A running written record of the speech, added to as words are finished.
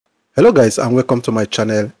Hello guys, and welcome to my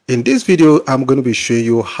channel. In this video I'm going to be showing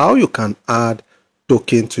you how you can add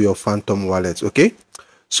token to your Phantom wallet. Okay,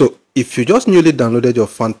 so if you just newly downloaded your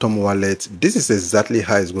Phantom wallet, this is exactly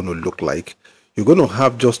how it's going to look like. You're going to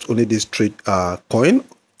have just only this three coin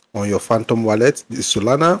on your Phantom wallet: the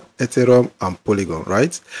Solana, Ethereum, and Polygon.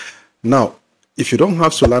 Right now, if you don't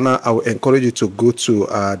have Solana, I will encourage you to go to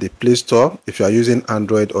the Play Store if you are using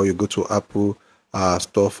Android, or you go to Apple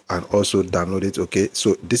stuff and also download it. Okay,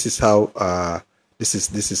 so this is how this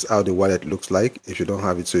is how the wallet looks like. If you don't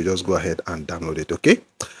have it, so you just go ahead and download it. Okay,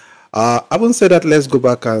 having said that, let's go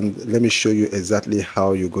back and let me show you exactly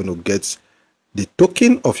how you're going to get the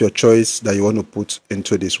token of your choice that you want to put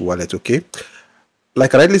into this wallet. Okay,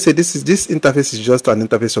 like I rightly said, this interface is just an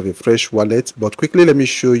interface of a fresh wallet, but quickly let me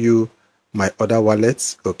show you my other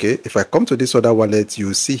wallets. Okay, if I come to this other wallet,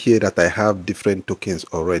 you see here that I have different tokens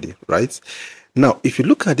already. Right now, if you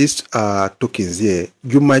look at these tokens here,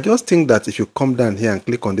 you might just think that if you come down here and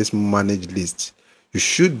click on this manage list, you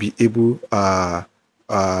should be able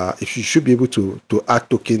if you should be able to add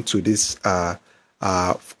token to this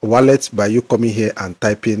wallet by you coming here and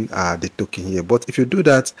typing the token here. But if you do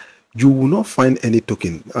that, you will not find any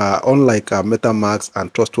token, unlike MetaMask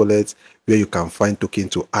and Trust Wallet, where you can find token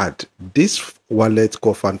to add. This wallet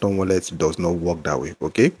called Phantom Wallet does not work that way.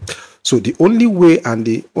 Okay, so the only way and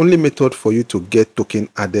the only method for you to get token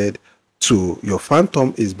added to your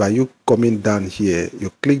Phantom is by you coming down here. You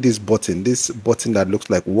click this button that looks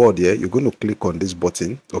like word here. You're going to click on this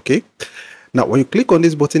button. Okay, now when you click on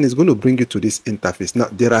this button, it's going to bring you to this interface. Now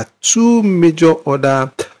there are two major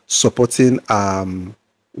other supporting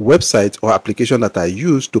website or application that I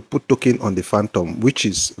use to put token on the Phantom, which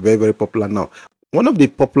is very popular now. One of the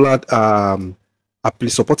popular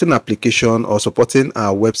supporting application or supporting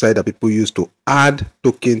website that people use to add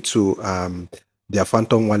token to their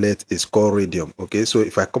Phantom wallet is called Raydium. Okay, so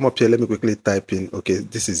if I come up here, let me quickly type in. Okay,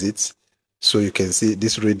 this is it. So you can see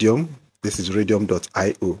this Raydium. This is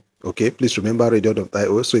raydium.io. Okay, please remember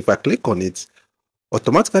raydium.io. So if I click on it,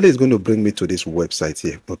 automatically it's going to bring me to this website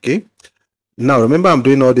here. Okay, now remember, I'm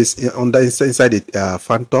doing all this inside the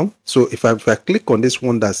Phantom. So if I click on this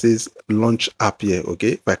one that says launch app here,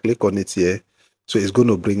 okay, if I click on it here, so it's going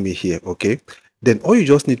to bring me here. Okay, then all you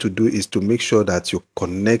just need to do is to make sure that you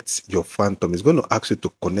connect your Phantom. It's going to ask you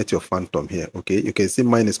to connect your Phantom here. Okay, you can see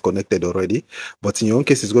mine is connected already, but in your own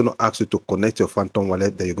case, it's going to ask you to connect your Phantom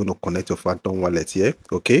wallet. Then you're going to connect your Phantom wallet here.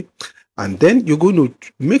 Okay, and then you're going to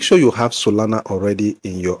make sure you have Solana already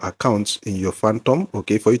in your account, in your Phantom,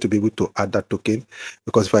 okay, for you to be able to add that token.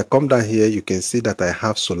 Because if I come down here, you can see that I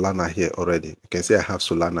have Solana here already. You can see I have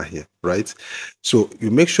Solana here, right? So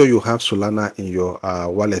you make sure you have Solana in your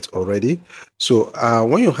wallet already. So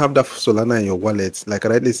when you have that Solana in your wallet, like I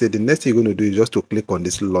rightly said, the next thing you're going to do is just to click on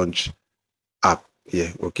this launch app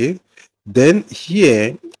here. Okay, then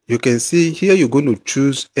here you can see here you're going to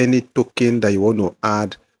choose any token that you want to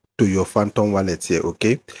add to your Phantom wallet here.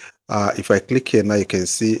 Okay, if I click here now, you can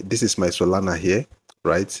see this is my Solana here,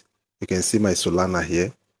 right? You can see my Solana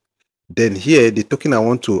here. Then here, the token I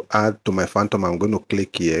want to add to my Phantom, I'm going to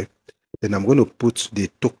click here. Then I'm going to put the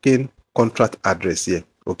token contract address here.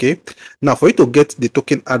 Okay, now for you to get the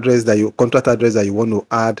token address that you contract address that you want to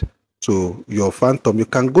add to your Phantom, you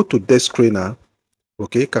can go to Desk Screener.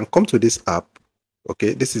 Okay, you can come to this app.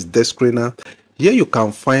 Okay, this is Desk Screener. Here you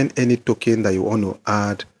can find any token that you want to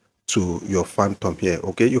add to your Phantom here.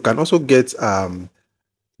 Okay, you can also get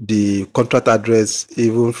the contract address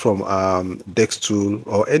even from Dextool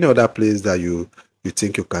or any other place that you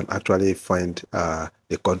think you can actually find a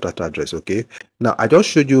contract address. Okay, now I just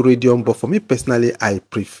showed you Raydium, but for me personally, I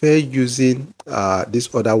prefer using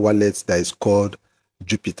this other wallet that is called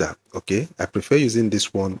Jupiter. Okay, I prefer using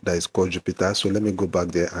this one that is called Jupiter. So let me go back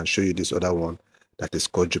there and show you this other one that is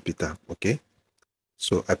called Jupiter. Okay,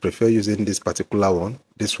 so I prefer using this particular one,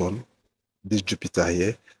 this Jupiter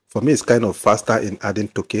here. For me, it's kind of faster in adding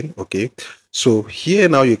token. Okay, so here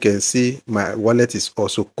now you can see my wallet is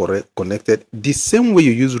also connected. The same way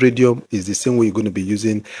you use Raydium is the same way you're going to be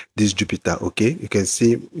using this Jupiter. Okay, you can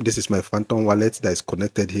see this is my Phantom wallet that is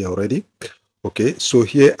connected here already. Okay, so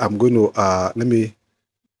here I'm going to let me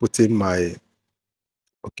put in my,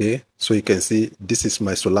 okay, so you can see this is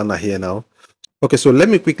my Solana here now. Okay, so let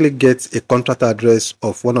me quickly get a contract address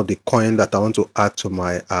of one of the coin that I want to add to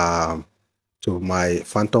my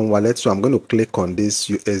Phantom wallet. So I'm going to click on this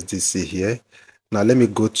USDC here. Now let me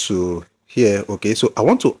go to here. Okay, so I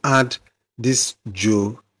want to add this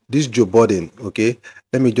Joe Biden. Okay,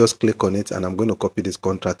 let me just click on it and I'm going to copy this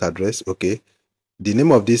contract address. Okay, the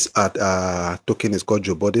name of this token is called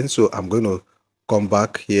Joe Biden. So I'm going to come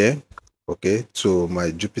back here, okay, to my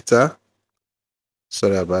Jupiter.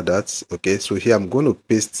 Sorry about that. Okay, so here I'm going to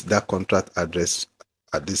paste that contract address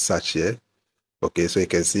at this search here. Okay, so you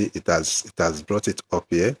can see it has brought it up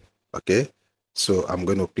here. Okay, so I'm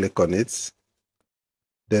going to click on it.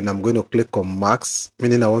 Then I'm going to click on max,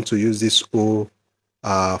 meaning I want to use this whole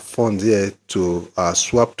fund here to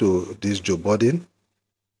swap to this Joe Biden.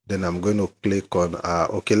 Then I'm going to click on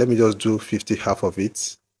okay, let me just do 50, half of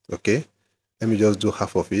it. Okay, let me just do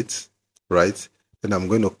half of it, right? Then I'm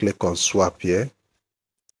going to click on swap here.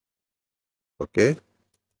 Okay,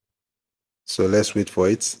 so let's wait for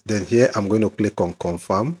it. Then here I'm going to click on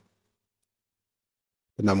confirm.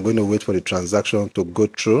 Then I'm going to wait for the transaction to go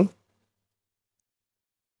through.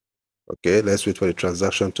 Okay, let's wait for the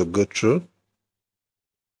transaction to go through.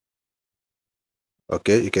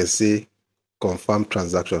 Okay, you can see confirm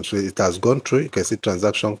transaction. So it has gone through. You can see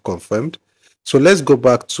transaction confirmed. So let's go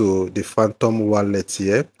back to the Phantom wallet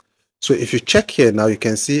here. So if you check here now, you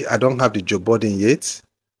can see I don't have the Joe Biden yet.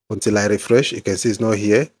 Until I refresh, you can see it's not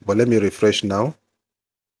here. But let me refresh now.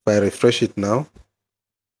 If I refresh it now,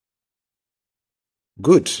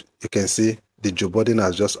 good. You can see the Joe Biden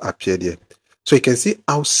has just appeared here. So you can see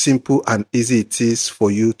how simple and easy it is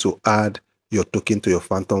for you to add your token to your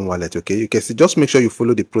Phantom wallet. Okay, you can see, just make sure you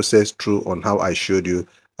follow the process through on how I showed you,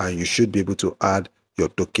 and you should be able to add your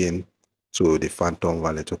token to the Phantom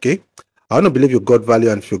wallet. Okay, I want to believe you got value,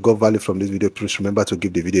 and if you got value from this video, please remember to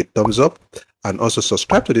give the video a thumbs up and also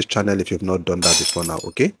subscribe to this channel if you've not done that before now.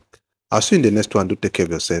 Okay, I'll see you in the next one. Do take care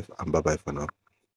of yourself, and bye bye for now.